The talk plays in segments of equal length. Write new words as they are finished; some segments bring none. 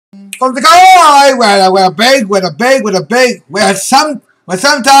From the guy where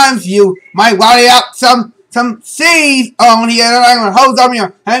sometimes you might worry up some seeds on here and hose on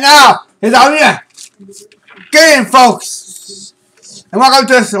you. And now it's on here. Get in, folks. And welcome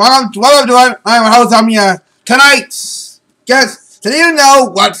to I'm gonna hose on you tonight's guest. Do you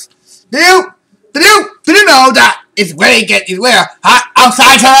know that it's where hot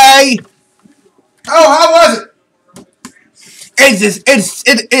outside today? Oh, how was it?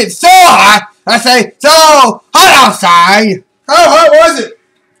 It's so hot. I say so hot outside. How hot was it?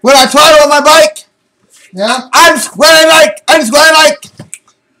 When I tried it on my bike, yeah, I'm swearing like.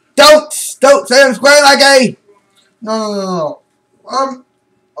 Don't say I'm swearing like a. No. What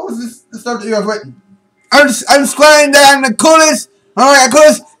was this? The stuff that you have written? I'm swearing that I'm the coolest.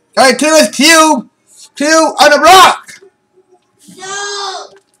 Coolest cube on the block.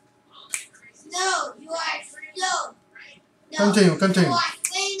 No, you are no. Continue. You are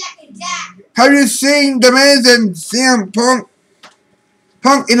saying that. Have you seen the amazing CM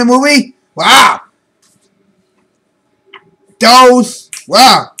Punk in the movie? Wow.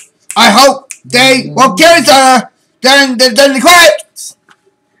 Wow. I hope they will kill each other than the credits.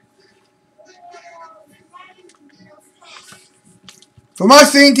 From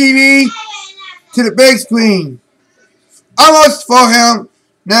us seeing TV to the big screen. Almost for him.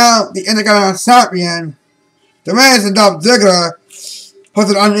 Now the Intercontinental Champion. The man is Dolph Ziggler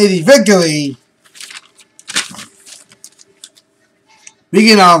posted an uneasy victory.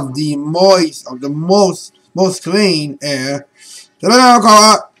 Speaking of the most clean air, the Legend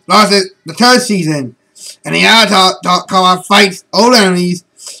Call lost it the third season, and the Talk Call fights old enemies.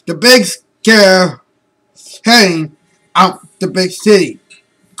 The big scare heading out the big city.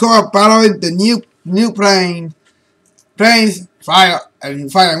 Call following the new planes fire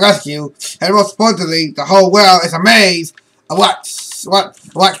and rescue, and most importantly, the whole world is amazed at what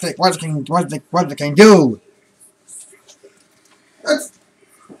they can do. That's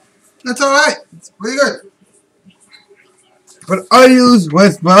all right. It's pretty good. But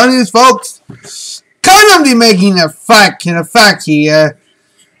audience folks, kind of be making a fact here.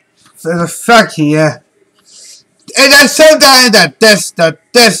 There's a fact here. And that's sometimes that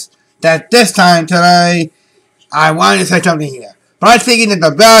this time today, I wanted to say something here. But I'm thinking that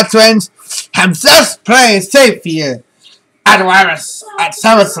the Bella Twins have just played safe here at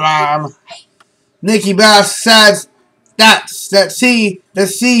SummerSlam. Nikki Bella says that she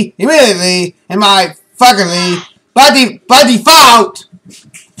immediately and my fucking by default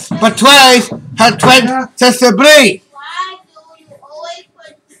betrays her twin sister Brie. Why do you always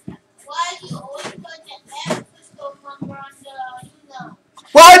put the emphasis on the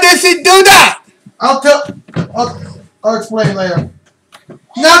Why did she do that? I'll explain later.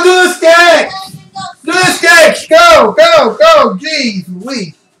 Now do the sketch! Do the sketch! Go! Jeez,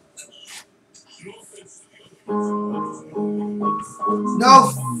 Louise.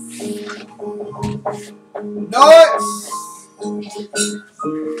 No,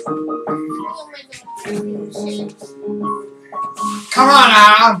 come on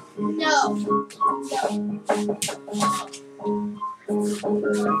now. No.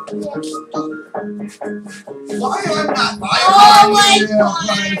 Why am I not? Oh my God!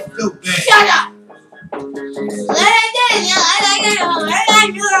 Stupid. Shut up!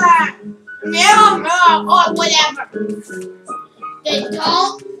 Or whatever. They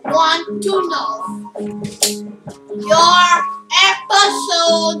don't want to know your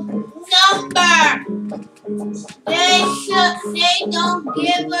episode number. They don't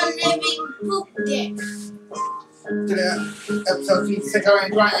give a living poop dick. Episode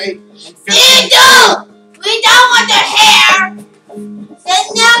 628. We don't want to hear the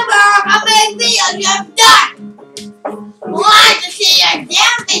number of many videos you have done. We want to see your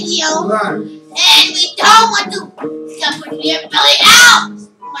damn video. Right. And we don't want to suffer your belly out.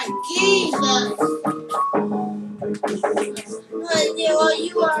 My Jesus.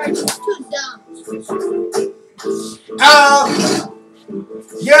 You are too dumb.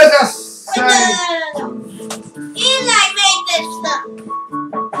 You're just saying. No. Eli made this stuff.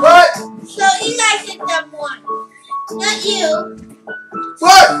 What? So Eli's the dumb one. Not you.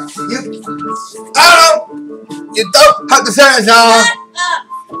 What? You don't have to say it, y'all. Shut up.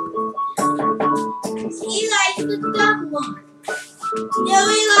 Eli's the dumb one. No,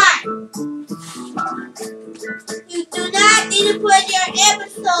 Eli. You do not need to put your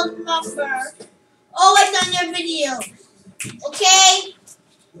episode number always on your videos. Okay?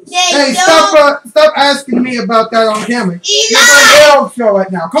 Hey, stop asking me about that on camera. Eli! You're on the show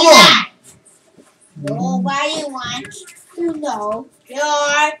right now. Come on. Nobody wants to know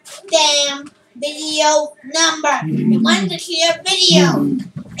your damn video number. They want to see a video.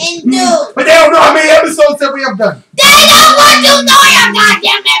 And do. But they don't know how many episodes that we have done. They don't want to know your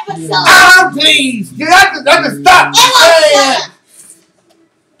goddamn episode. Please. You have to stop.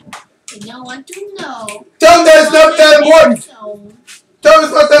 They don't want to know. Tell them that it's not that important. Tell them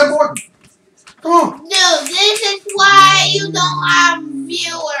it's not that important. Come on. Dude, this is why you don't have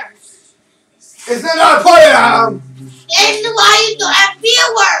viewers. It's not important. This is why you don't have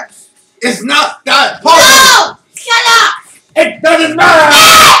viewers. It's not that important. No! Shut up! It doesn't matter.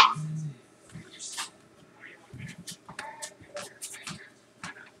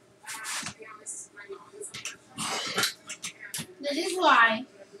 This is why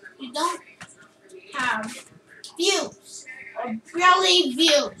you don't have views or barely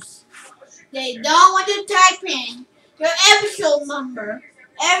views. They don't want to type in your episode number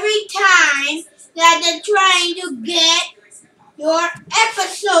every time that they're trying to get your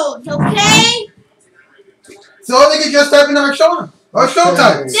episodes, okay? So they can just type in our show. Our show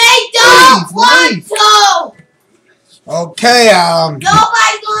time. They don't want to. Okay,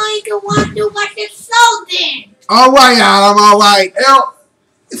 Nobody's going to want to watch the show then. All right, Adam. All right.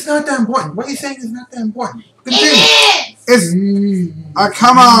 It's not that important. What are you saying is not that important? Continue. It is. It's.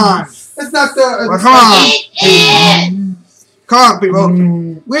 Come on. It's not the. Come on. It is. Come on, people.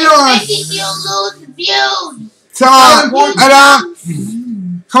 We don't want. It's making you lose views. Come on,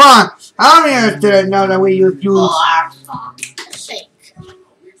 Adam. Come on. I'm here to know that we use you. For fuck's sake.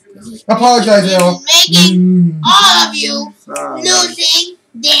 Apologize, Errol. Making all of you losing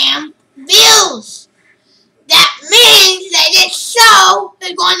damn views. That means that this show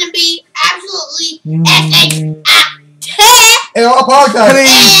is going to be absolutely epic. Errol, apologize.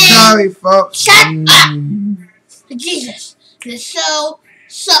 Please, sorry, folks. Shut up. Jesus, the show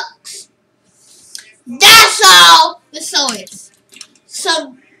sucks. That's all the show is.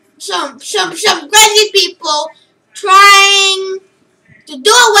 Some crazy people trying to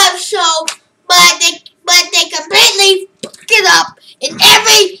do a web show, but they completely fuck it up in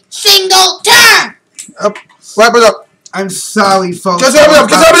every single turn. Wrap it up. I'm sorry, folks. Just wrap it up.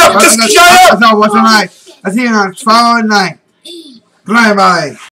 Just wrap it up. Just shut up. No, what's the night? I see you on tomorrow night. Good night, bye.